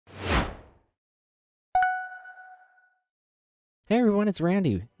Hey everyone, it's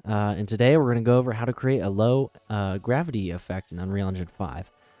Randy, and today we're going to go over how to create a low gravity effect in Unreal Engine 5.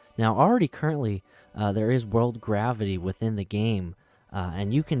 Now, already currently, there is world gravity within the game,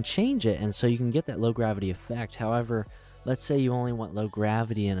 and you can change it, and so you can get that low gravity effect. However, let's say you only want low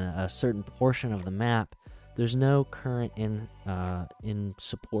gravity in a certain portion of the map. There's no current in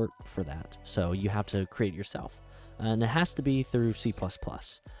support for that, so you have to create it yourself, and it has to be through C++.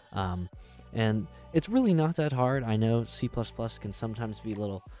 And it's really not that hard. I know C++ can sometimes be a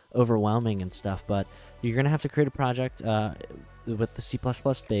little overwhelming and stuff, but you're going to have to create a project with the C++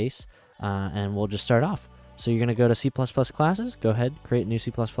 base, and we'll just start off. So you're going to go to C++ classes, go ahead, create a new C++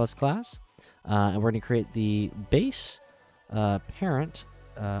 class, and we're going to create the base parent,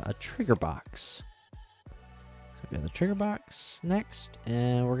 a trigger box. So we got the trigger box next,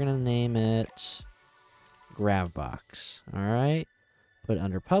 and we're going to name it GravBox. All right, put it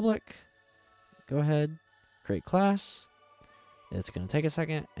under public. Go ahead, create class. It's going to take a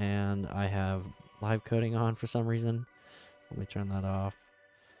second, and I have live coding on for some reason. Let me turn that off.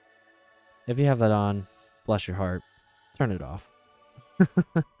 If you have that on, bless your heart, turn it off.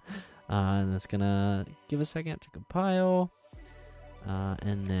 And it's going to give a second to compile.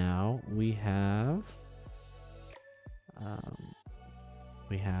 And now we have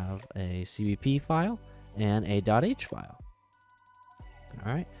a CBP file and a .h file.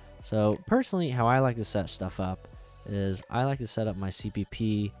 All right. So personally, how I like to set stuff up is I like to set up my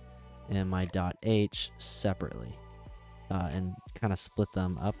CPP and my .h separately and kind of split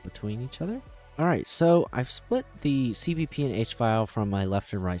them up between each other. All right, so I've split the CPP and H file from my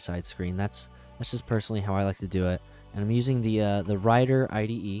left and right side screen. That's just personally how I like to do it. And I'm using the writer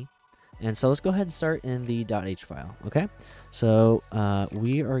IDE. And so let's go ahead and start in the .h file, okay? So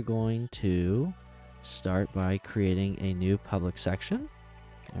we are going to start by creating a new public section.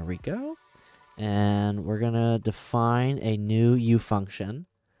 There we go. And we're going to define a new U function.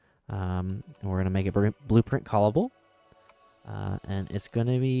 And we're going to make it blueprint callable. And it's going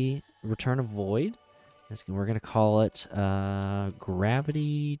to be return a void. We're going to call it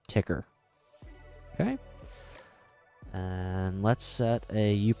gravity ticker. Okay. And let's set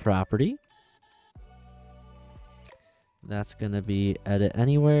a U property. That's going to be edit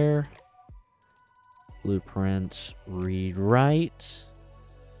anywhere. Blueprint read write.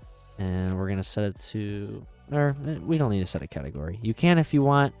 And we're going to set it to, or we don't need to set a category. You can if you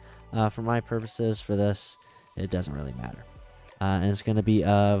want. For my purposes, for this, it doesn't really matter. And it's going to be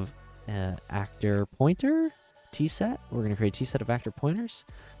of actor pointer tset. We're going to create a tset of actor pointers.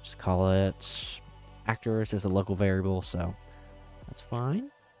 Just call it actors as a local variable, so that's fine.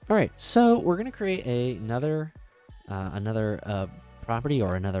 All right, so we're going to create another property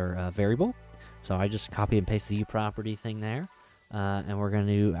or another variable. So I just copy and paste the U property thing there. And we're going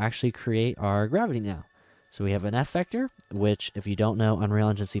to actually create our gravity now. So we have an F vector, which if you don't know Unreal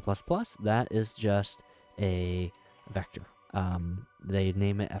Engine C++, that is just a vector. They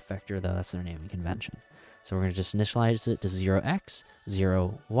name it F vector, though that's their naming convention. So we're going to just initialize it to 0x,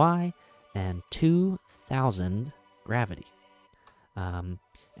 0y, and 2000 gravity. And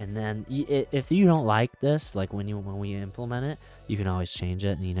then if you don't like this, like when we implement it, you can always change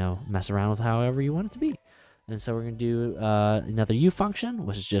it and, mess around with however you want it to be. And so we're going to do another U function,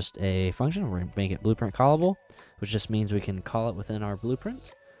 which is just a function. We're going to make it blueprint callable, which just means we can call it within our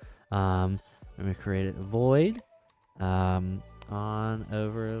blueprint. I'm going to create a void on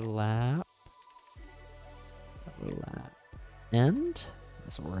overlap end.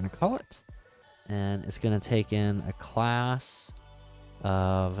 That's what we're going to call it. And it's going to take in a class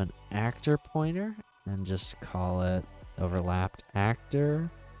of an actor pointer and just call it overlapped actor.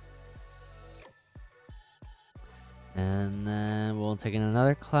 And then we'll take in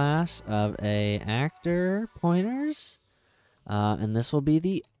another class of a actor pointers. And this will be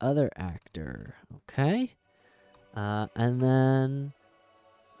the other actor. Okay. And then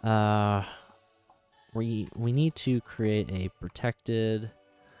we need to create a protected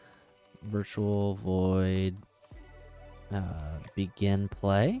virtual void begin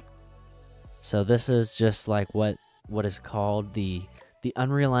play. So this is just like what is called the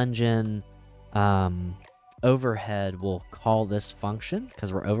Unreal Engine overhead will call this function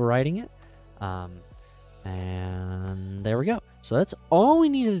because we're overriding it. And there we go. So that's all we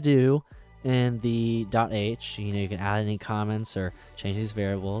need to do in the .h. You can add any comments or change these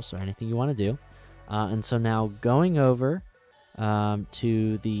variables or anything you want to do. And so now going over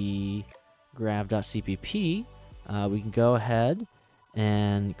to the grav.cpp, we can go ahead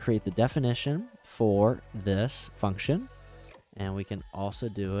and create the definition for this function. And we can also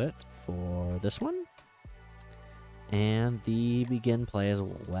do it for this one. And the begin play as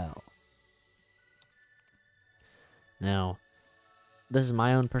well. Now, this is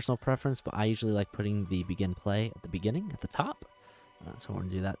my own personal preference, but I usually like putting the begin play at the beginning, at the top. So we're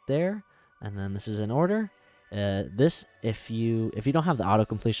gonna do that there, and then this is in order. This, if you don't have the auto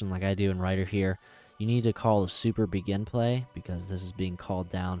completion like I do in Writer here, you need to call the super begin play because this is being called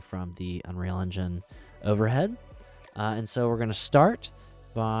down from the Unreal Engine overhead. And so we're gonna start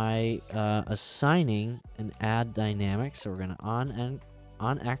by assigning an add dynamic. So we're gonna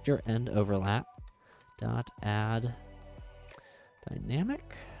on actor end overlap dot add dynamic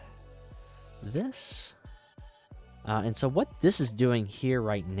this. And so what this is doing here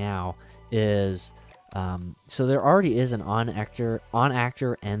right now is, so there already is an on actor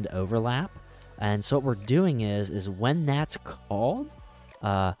end overlap, and so what we're doing is when that's called,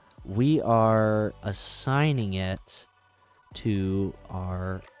 we are assigning it to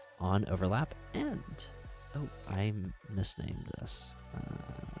our on overlap end. Oh, I misnamed this.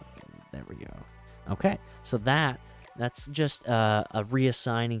 There we go. Okay, so that's just a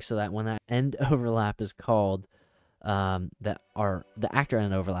reassigning so that when that end overlap is called, the actor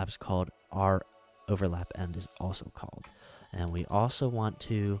end overlap is called, our overlap end is also called. And we also want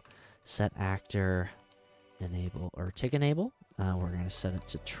to set actor enable or tick enable. We're going to set it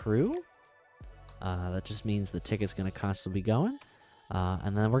to true. That just means the tick is going to constantly be going.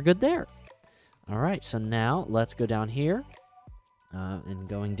 And then we're good there. All right, so now let's go down here. And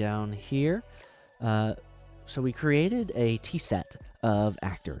going down here, so we created a T-set of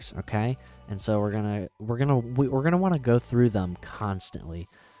actors, okay? And so we're gonna want to go through them constantly.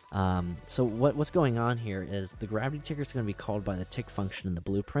 So what's going on here is the gravity ticker is going to be called by the tick function in the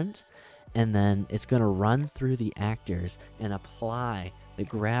blueprint, and then it's going to run through the actors and apply the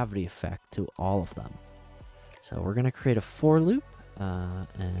gravity effect to all of them. So we're going to create a for loop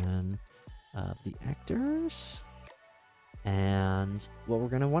and the actors, and what we're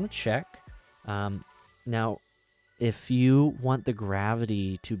going to want to check. Now, if you want the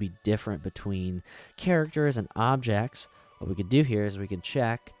gravity to be different between characters and objects, what we could do here is we could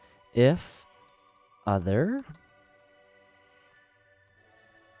check if other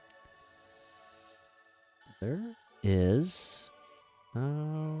is,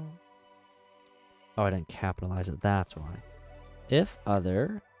 oh, I didn't capitalize it, that's why. If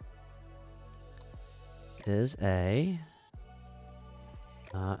other is a,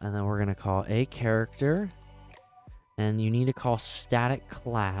 and then we're going to call a character, and you need to call static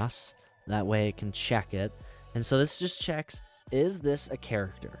class, that way it can check it. And so this just checks, is this a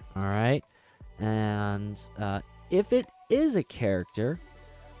character? All right. And if it is a character,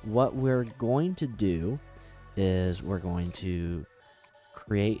 what we're going to do is we're going to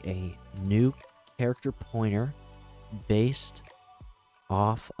create a new character pointer based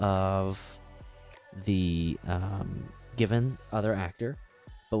off of the given other actor,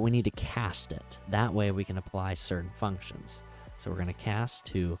 but we need to cast it. That way we can apply certain functions. So we're going to cast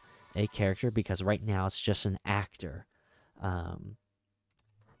to a character because right now it's just an actor. We're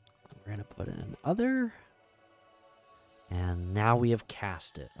going to put in other, and now we have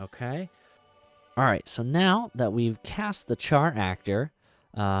cast it, okay? All right, so now that we've cast the char actor,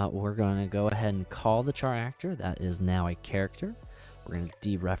 we're going to go ahead and call the char actor. That is now a character. We're going to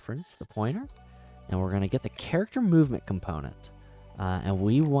dereference the pointer, and we're going to get the character movement component, and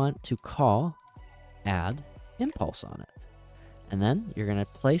we want to call add impulse on it. And then you're going to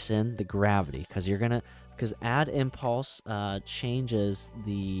place in the gravity because add impulse changes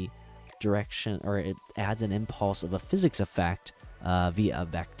the direction, or it adds an impulse of a physics effect via a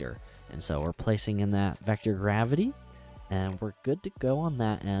vector. And so we're placing in that vector gravity, and we're good to go on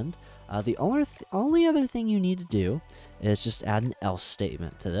that end. The only other thing you need to do is just add an else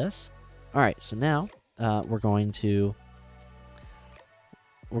statement to this. All right, so now we're going to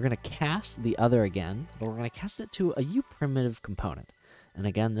cast the other again, but we're going to cast it to a uPrimitive component. And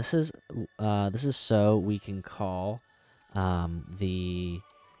again, this is so we can call the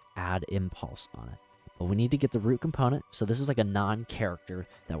add impulse on it. But we need to get the root component. So this is like a non-character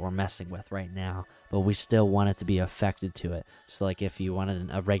that we're messing with right now, but we still want it to be affected to it. So like if you wanted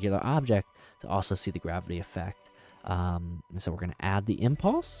a regular object to also see the gravity effect. And so we're going to add the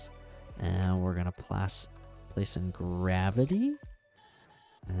impulse, and we're going to place in gravity.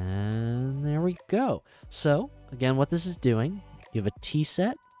 And there we go. So again, what this is doing, you have a T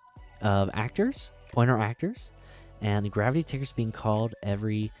set of actors, pointer actors, and the gravity ticker is being called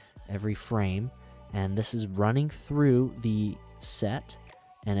every frame, and this is running through the set.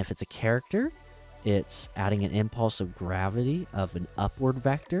 And if it's a character, it's adding an impulse of gravity of an upward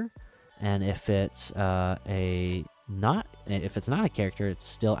vector, and if it's not a character, it's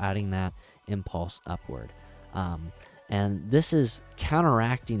still adding that impulse upward. And this is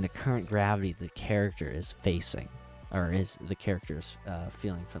counteracting the current gravity the character is facing. or is the character's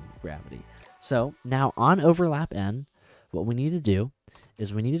feeling from gravity. So now on overlap n, what we need to do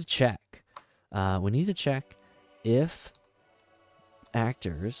is we need to check. We need to check if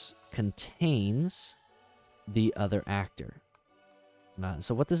actors contains the other actor.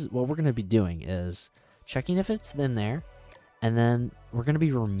 So what we're going to be doing is checking if it's in there, and then we're going to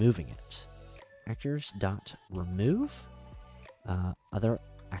be removing it. Actors dot remove other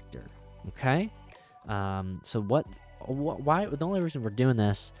actor. Okay. So why? The only reason we're doing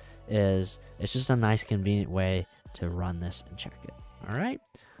this is it's just a nice, convenient way to run this and check it. All right.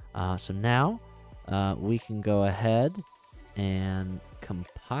 So now we can go ahead and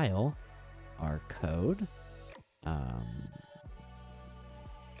compile our code.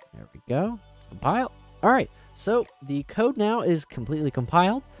 There we go. Compile. All right. So the code now is completely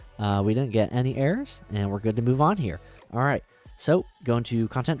compiled. We didn't get any errors, and we're good to move on here. All right. So go into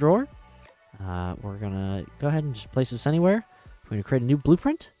content drawer. We're going to go ahead and just place this anywhere. We're going to create a new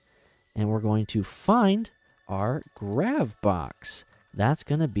blueprint, and we're going to find our grav box. That's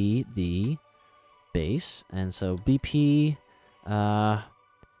going to be the base. And so BP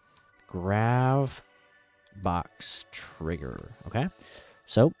grav box trigger. Okay.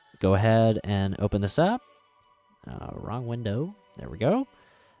 So go ahead and open this up. Wrong window. There we go.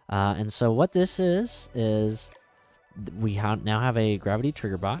 And so what this is we now have a gravity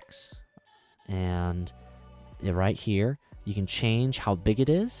trigger box, and right here you can change how big it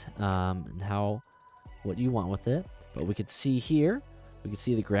is and what you want with it. But we could see here, we can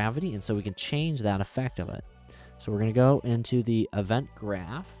see the gravity, and so we can change that effect of it. So we're going to go into the event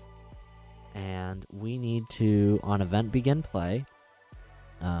graph, and we need to, on event begin play,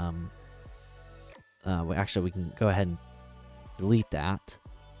 actually we can go ahead and delete that,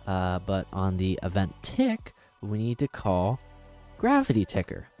 but on the event tick, we need to call gravity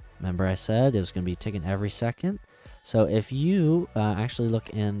ticker. Remember I said it was going to be ticking every second? So if you actually look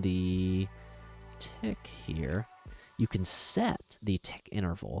in the tick here, you can set the tick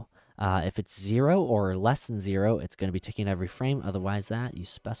interval. If it's 0 or less than 0, it's going to be ticking every frame. Otherwise that, you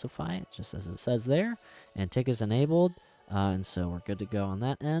specify it just as it says there. And tick is enabled, and so we're good to go on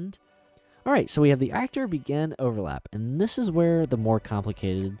that end. All right, so we have the actor begin overlap, and this is where the more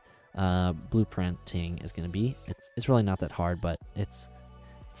complicated blueprinting is going to be. It's really not that hard, but it's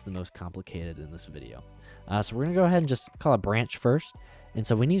the most complicated in this video. So we're going to go ahead and just call a branch first. And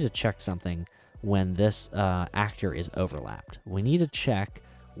so we need to check something when this actor is overlapped. We need to check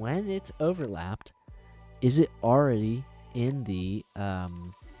when it's overlapped, is it already in the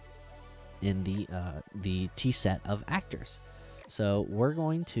T set of actors? So we're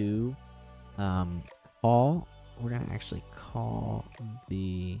going to actually call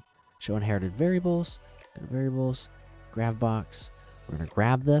the show inherited variables, grab box. We're going to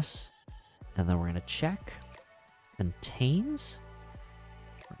grab this, and then we're going to check contains.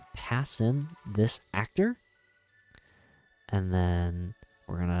 We're going to pass in this actor, and then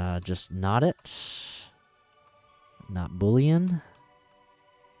we're going to just not it, not Boolean,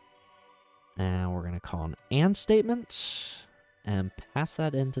 and we're going to call an and statement and pass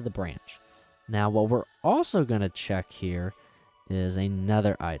that into the branch. Now, what we're also going to check here is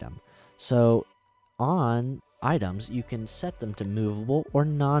another item. So on items, you can set them to movable or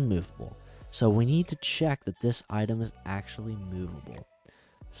non-movable. So we need to check that this item is actually movable.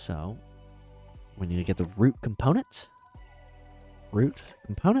 So we need to get the root component.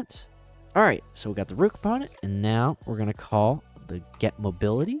 All right, so we got the root component, and now we're going to call the get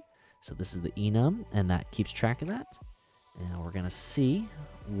mobility. So this is the enum, and that keeps track of that. And we're going to see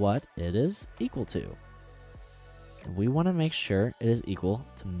what it is equal to. And we want to make sure it is equal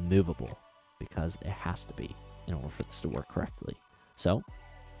to movable, because it has to be in order for this to work correctly. So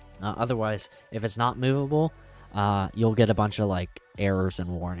otherwise, if it's not movable, you'll get a bunch of like errors and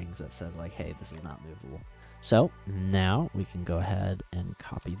warnings that says like, hey, this is not movable. So now we can go ahead and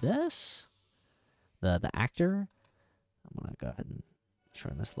copy this, the actor. I'm gonna go ahead and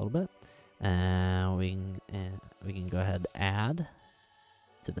shorten this a little bit, and we can go ahead and add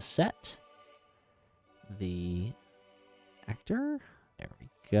to the set the actor. There we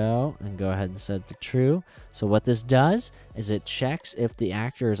go, and go ahead and set it to true. So what this does is it checks if the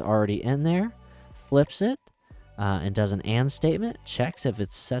actor is already in there, flips it, and does an and statement, checks if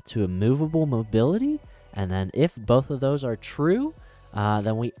it's set to a movable mobility, and then if both of those are true,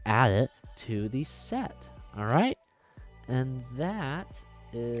 then we add it to the set. All right, and that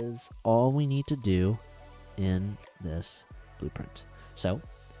is all we need to do in this blueprint. So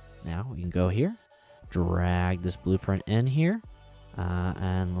now we can go here, drag this blueprint in here,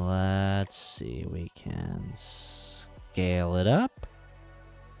 and let's see, we can scale it up.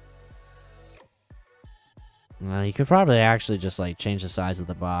 You could probably actually just like change the size of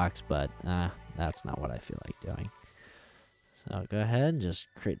the box, but that's not what I feel like doing. So go ahead and just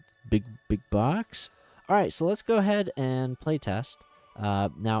create big box. All right, so let's go ahead and play test.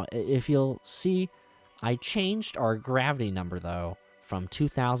 Now, if you'll see, I changed our gravity number though from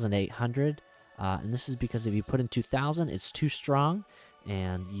 2,800, and this is because if you put in 2,000, it's too strong,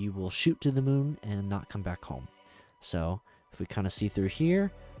 and you will shoot to the moon and not come back home. So if we kind of see through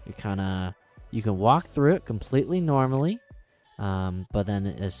here, you can walk through it completely normally, but then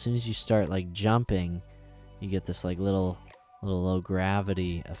as soon as you start like jumping, you get this like little low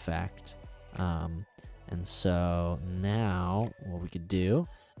gravity effect. And so now what we could do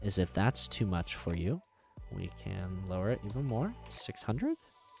is, if that's too much for you, we can lower it even more, 600,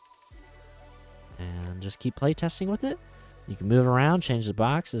 and just keep play testing with it. You can move around, change the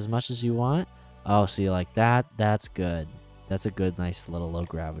box as much as you want. Oh, see, like that, that's good. That's a good, nice little low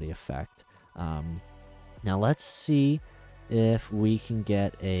gravity effect. Now let's see if we can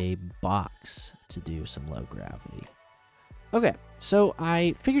get a box to do some low gravity. Okay, so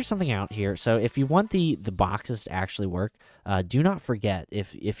I figured something out here. So if you want the boxes to actually work, do not forget,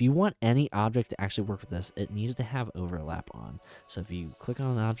 if you want any object to actually work with this, it needs to have overlap on. So if you click on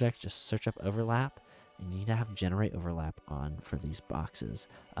an object, just search up overlap, and you need to have generate overlap on for these boxes.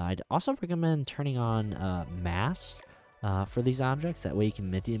 I'd also recommend turning on mass for these objects. That way you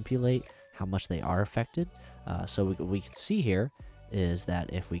can manipulate how much they are affected. So we can see here is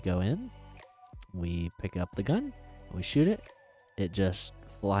that if we go in, we pick up the gun, we shoot it, it just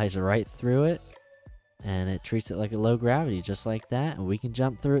flies right through it, and it treats it like a low gravity, just like that. And we can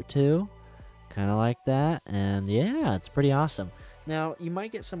jump through it too, kind of like that. And yeah, it's pretty awesome. Now, you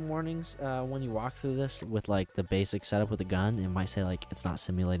might get some warnings when you walk through this with like the basic setup with the gun. It might say like it's not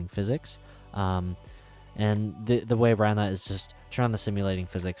simulating physics. And the way around that is just turn on the simulating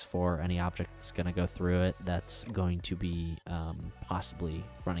physics for any object that's going to go through it that's going to be possibly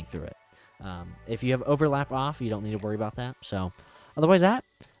running through it. If you have overlap off, you don't need to worry about that. So otherwise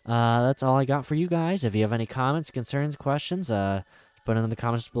that's all I got for you guys. If you have any comments, concerns, questions, put them in the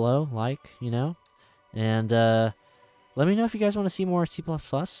comments below, and let me know if you guys want to see more C++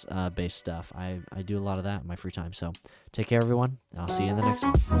 based stuff. I do a lot of that in my free time. So take care, everyone. I'll see you in the next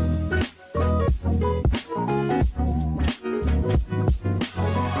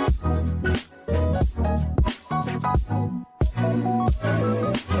one.